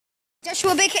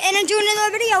Joshua Baker and doing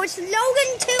another video. It's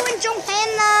Logan too and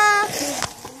Johanna.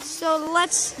 So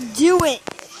let's do it.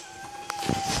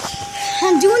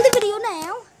 I'm doing the video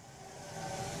now.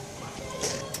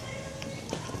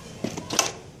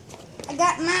 I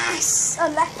got my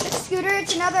electric scooter.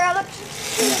 It's another electric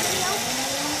scooter video.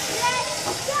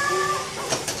 Let's go.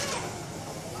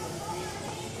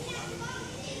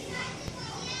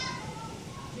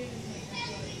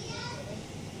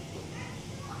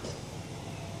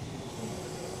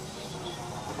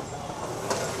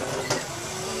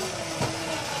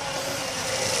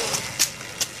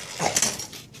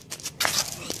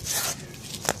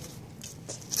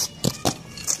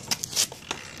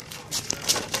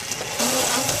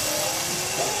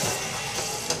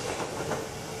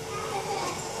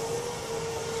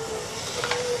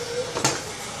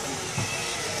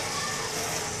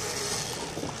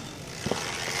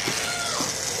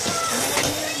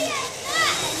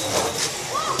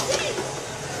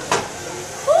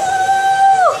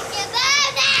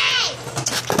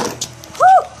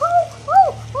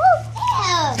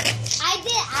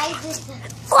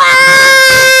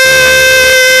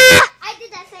 I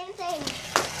did that same thing.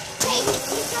 Hey,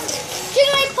 do you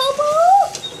like poo-poo?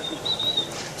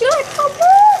 Do you like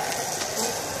poo-poo?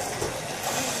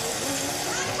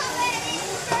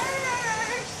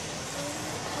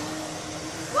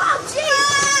 Wow,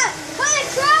 jeez! What a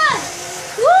crush!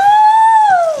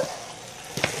 Woo!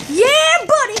 Yeah,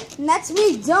 buddy! And that's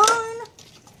me done.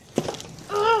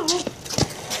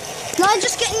 No, I'm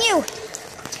just getting you.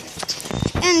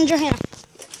 And Johanna.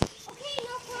 Okay,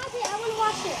 no problem. I want to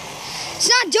watch it. It's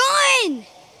not done!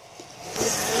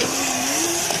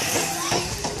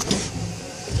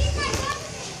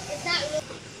 It's not real.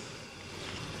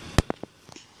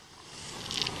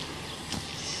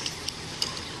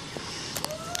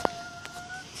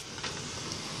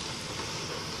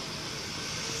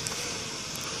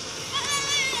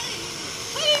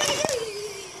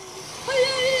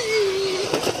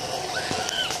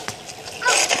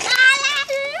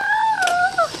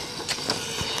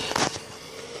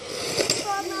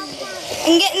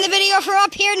 I'm getting the video for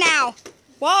up here now.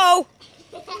 Whoa.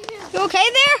 You okay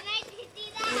there?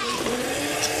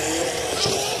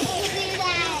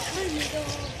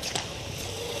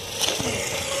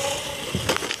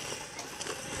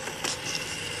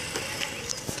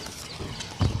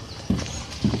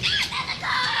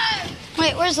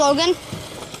 Wait, where's Logan?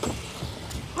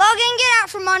 Logan, get out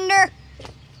from under.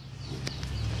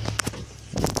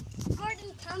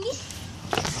 Gordon, tell me.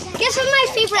 Guess who my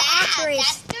favorite actor is?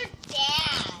 That's your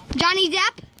dad. Johnny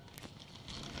Depp?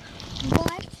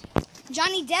 What?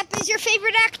 Johnny Depp is your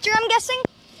favorite actor, I'm guessing?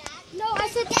 No, I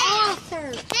said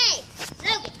author. Hey,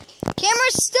 Logan.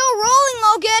 Camera's still rolling,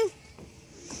 Logan.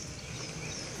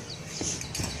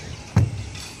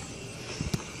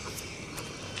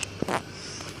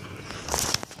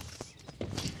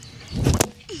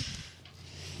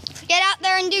 Get out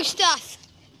there and do stuff.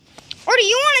 Or do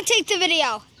you want to take the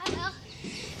video?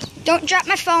 Don't drop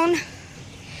my phone.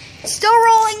 Still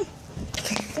rolling.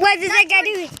 What does that guy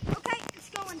do? Okay, it's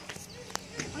going.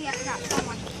 Oh yeah, that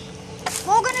one.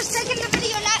 Logan is taking the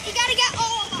video now. You gotta get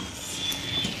all of them.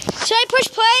 Should I push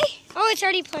play? Oh, it's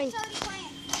already playing. It's already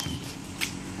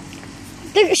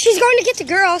playing. She's going to get the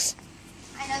girls.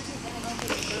 I know she's gonna go get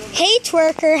the girls. Hey,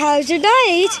 twerker, how's your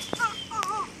night?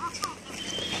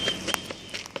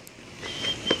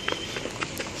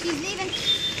 She's leaving.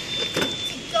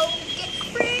 Go get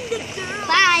friend the girl.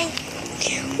 Bye.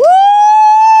 Woo!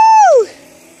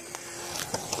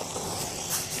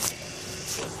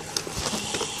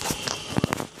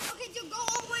 Okay, so go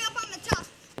all the way up on the top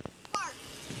part.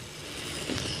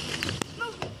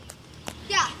 Move.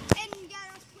 Yeah, and you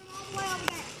gotta swim all the way over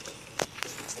there.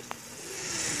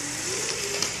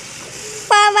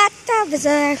 What the